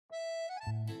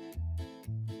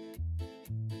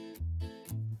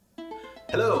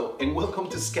Hello and welcome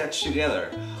to Sketch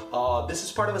Together. This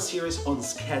is part of a series on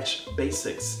Sketch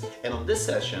Basics, and on this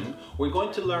session we're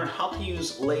going to learn how to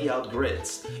use layout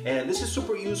grids, and this is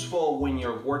super useful when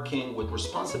you're working with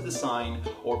responsive design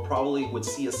or probably with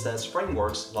CSS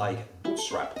frameworks like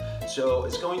Bootstrap. So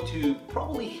it's going to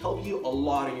probably help you a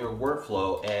lot in your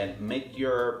workflow and make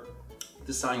your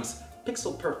designs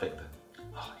pixel perfect.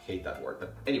 Oh, I hate that word,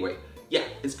 but anyway, yeah,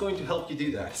 it's going to help you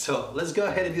do that. So let's go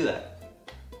ahead and do that.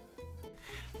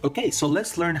 Okay, so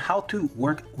let's learn how to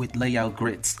work with layout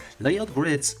grids. Layout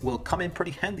grids will come in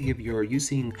pretty handy if you're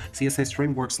using CSS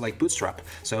frameworks like Bootstrap.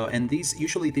 So, and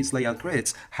usually these layout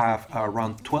grids have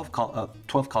around 12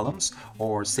 columns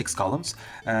or 6 columns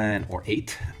or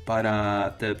 8,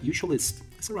 but usually it's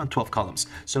around 12 columns.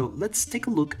 So let's take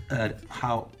a look at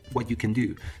what you can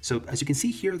do. So as you can see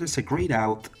here, there's a grayed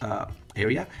out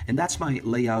area, and that's my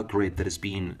layout grid that is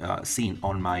being seen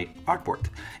on my artboard.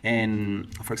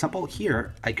 And for example,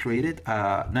 here I created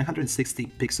 960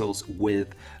 pixels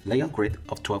with layout grid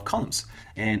of 12 columns.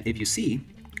 And if you see,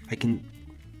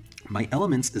 my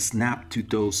elements snap to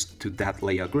that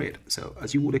layout grid. So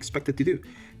as you would expect it to do.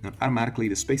 Now automatically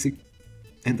the spacing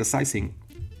and the sizing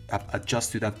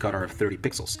adjust to that gutter of 30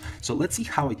 pixels. So let's see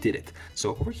how I did it.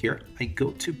 So over here,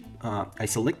 I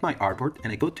select my artboard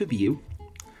and I go to View,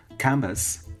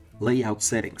 Canvas, Layout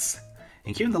Settings.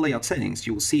 And here in the layout settings,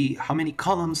 you will see how many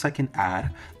columns I can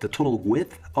add, the total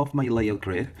width of my layout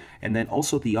grid, and then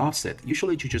also the offset.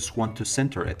 Usually you just want to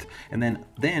center it. And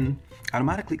then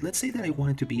automatically, let's say that I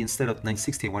want it to be, instead of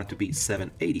 960, I want it to be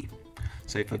 780.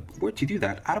 So if I were to do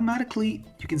that, automatically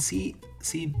you can see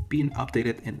being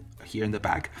updated here in the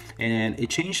back, and it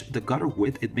changed the gutter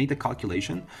width. It made the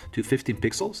calculation to 15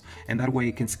 pixels, and that way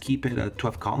I can keep it at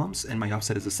 12 columns, and my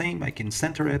offset is the same. I can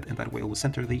center it, and that way it will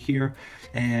center it here,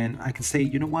 and I can say,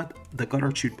 you know what, the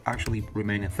gutter should actually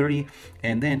remain at 30,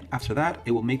 and then after that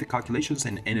it will make the calculations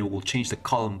and it will change the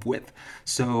column width.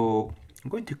 So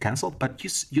I'm going to cancel, but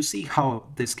you see how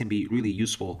this can be really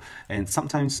useful. And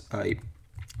sometimes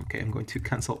I'm going to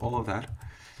cancel all of that.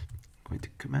 I'm going to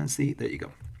Command C, there you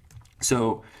go.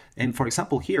 So, and for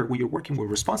example here, when you're working with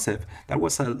responsive, that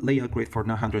was a layout grid for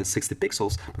 960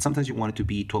 pixels, but sometimes you want it to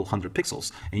be 1200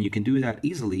 pixels. And you can do that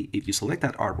easily if you select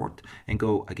that artboard and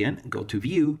go to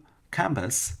View,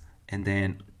 Canvas, and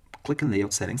then click on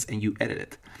Layout Settings, and you edit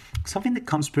it. Something that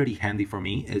comes pretty handy for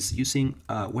me is using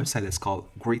a website that's called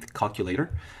Grid Calculator.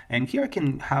 And here I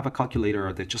can have a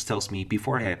calculator that just tells me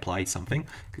before I apply something.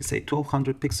 I can say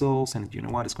 1200 pixels, and you know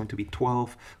what, it's going to be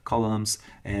 12 columns,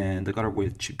 and the gutter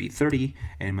width should be 30,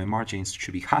 and my margins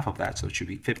should be half of that, so it should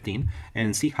be 15.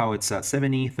 And see how it's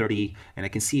 70, 30, and I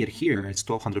can see it here, it's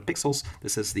 1200 pixels.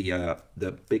 This is the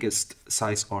biggest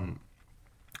size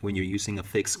when you're using a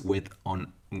fixed width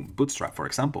on Bootstrap, for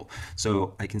example.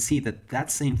 So I can see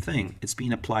that same thing is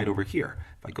being applied over here.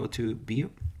 If I go to View,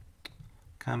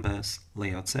 Canvas,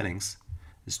 Layout Settings,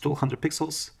 it's 1200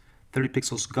 pixels, 30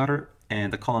 pixels gutter,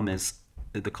 and the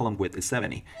column width is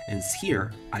 70. And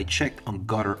here I checked on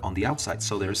gutter on the outside,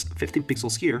 so there's 50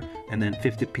 pixels here and then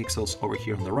 50 pixels over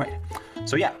here on the right.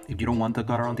 So yeah, if you don't want the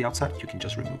gutter on the outside, you can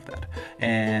just remove that.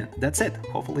 And that's it.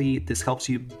 Hopefully this helps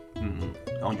you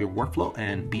on your workflow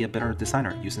and be a better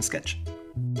designer using Sketch.